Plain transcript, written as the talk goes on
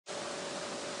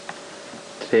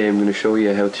Today I'm going to show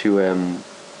you how to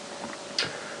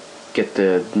get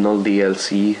the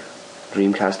NullDC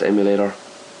Dreamcast Emulator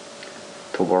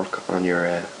to work on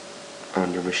your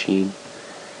machine.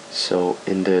 So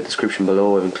in the description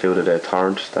below I've included a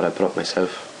torrent that I put up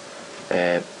myself.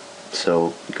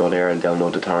 So go there and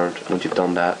download the torrent. And once you've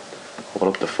done that, open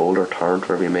up the folder torrent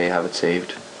wherever you may have it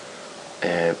saved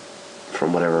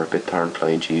from whatever BitTorrent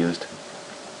client you used.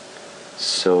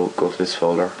 So go to this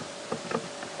folder.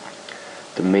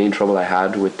 The main trouble I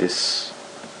had with this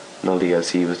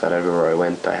NullDC was that everywhere I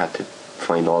went I had to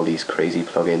find all these crazy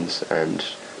plugins and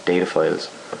data files,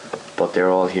 but they're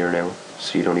all here now,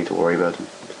 so you don't need to worry about them.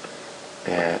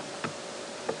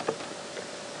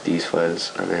 These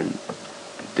files, and then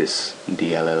this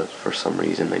DLL, for some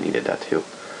reason I needed that too.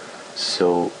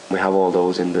 So we have all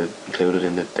those included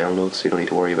in the download, so you don't need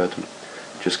to worry about them.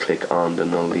 Just click on the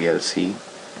NullDC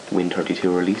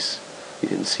Win32 release. You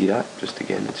didn't see that, just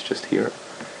again, it's just here.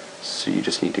 So you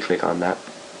just need to click on that.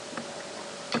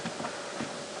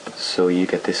 So you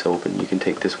get this open. You can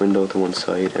take this window to one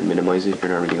side and minimize it.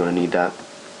 You're not really going to need that.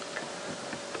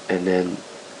 And then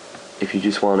if you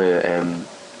just want to,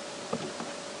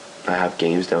 I have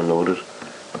games downloaded.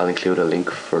 I'll include a link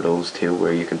for those too,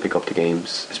 where you can pick up the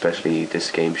games, especially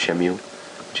this game Shenmue,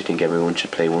 which I think everyone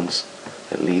should play once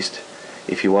at least.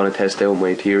 If you want to test out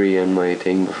my theory and my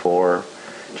thing before,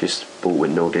 just boot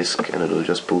with no disk and it'll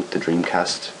just boot the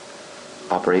Dreamcast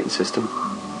operating system.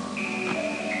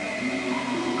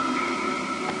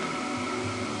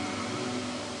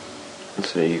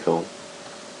 So there you go.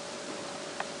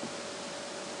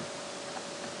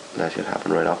 That should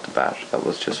happen right off the bat. That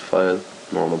was just file,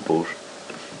 normal boot.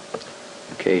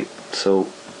 Okay, so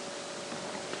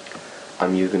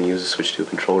I'm going to use a switch to a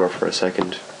controller for a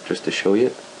second just to show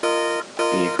you.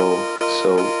 There you go.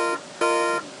 So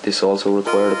this also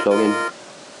required a plugin,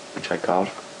 which I got.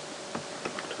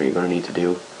 So what you're going to need to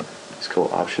do is go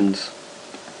Options,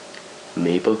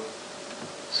 Maple.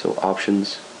 So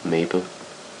Options, Maple,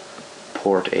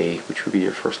 Port A, which would be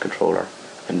your first controller,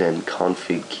 and then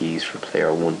Config keys for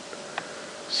player 1.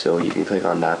 So you can click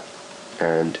on that,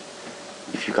 and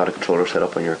if you've got a controller set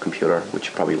up on your computer, which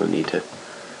you probably will need to,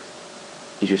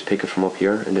 you just pick it from up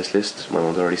here in this list. My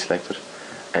one's already selected,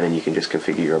 and then you can just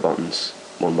configure your buttons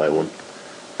one by one.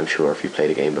 I'm sure if you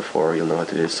played a game before you'll know how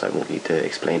to do this, so I won't need to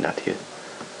explain that to you.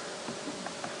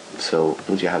 So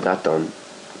once you have that done,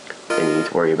 then you need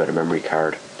to worry about a memory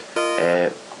card.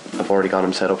 I've already got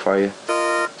them set up for you,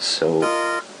 so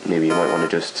maybe you might want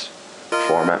to just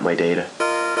format my data.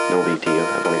 No big deal,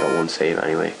 I've only got one save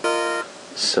anyway.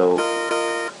 So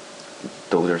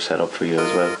those are set up for you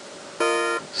as well.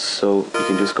 So you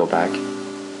can just go back,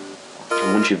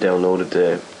 and once you've downloaded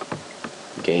the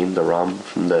game, the ROM,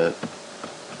 from the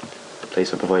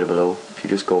place I provided below, if you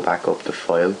just go back up the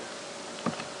file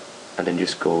and then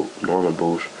just go normal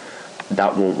boot,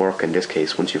 that won't work in this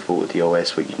case. Once you've booted the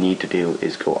OS, what you need to do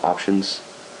is go Options,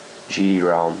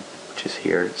 GD-ROM, which is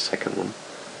here, the second one,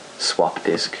 swap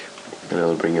disk, and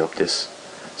it'll bring you up this.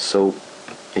 So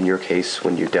in your case,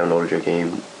 when you've downloaded your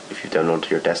game, if you've downloaded to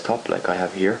your desktop like I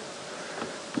have here,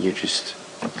 you just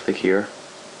click here,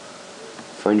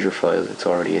 find your file, it's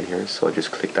already in here, so I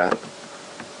just click that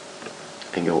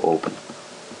and go Open,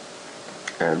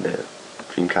 and the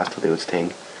Dreamcast will do its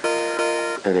thing,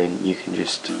 and then you can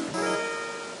just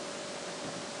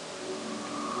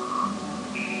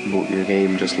boot your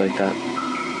game just like that.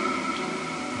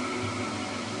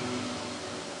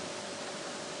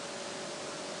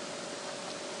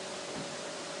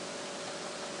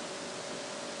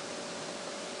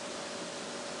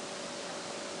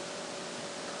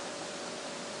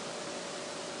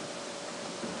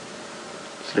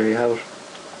 So there you have it.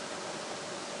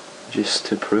 Just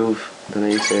to prove the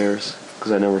naysayers,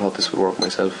 because I never thought this would work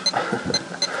myself.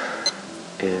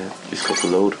 Just go to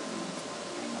load.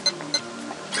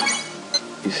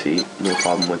 You see, no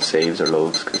problem with saves or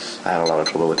loads, because I had a lot of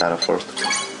trouble with that at first.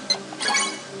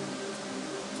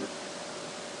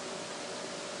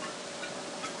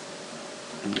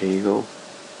 And there you go.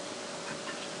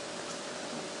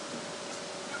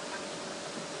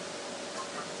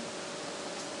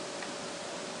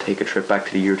 Take a trip back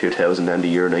to the year 2000 and the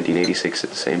year 1986 at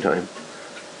the same time.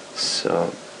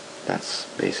 So that's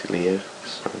basically it.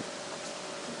 So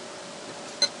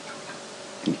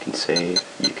you can save,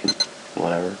 you can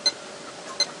whatever.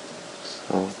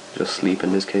 So just sleep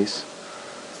in this case.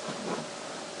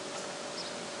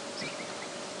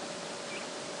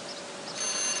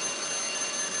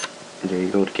 And there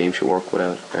you go, the game should work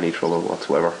without any trouble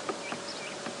whatsoever.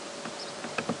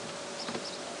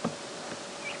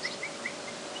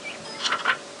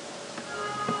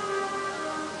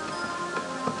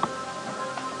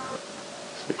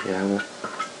 Yeah.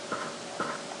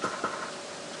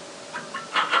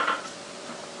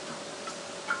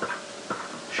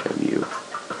 Shenmue.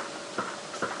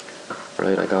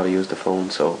 Right, I gotta use the phone,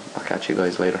 so I'll catch you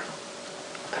guys later.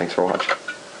 Thanks for watching.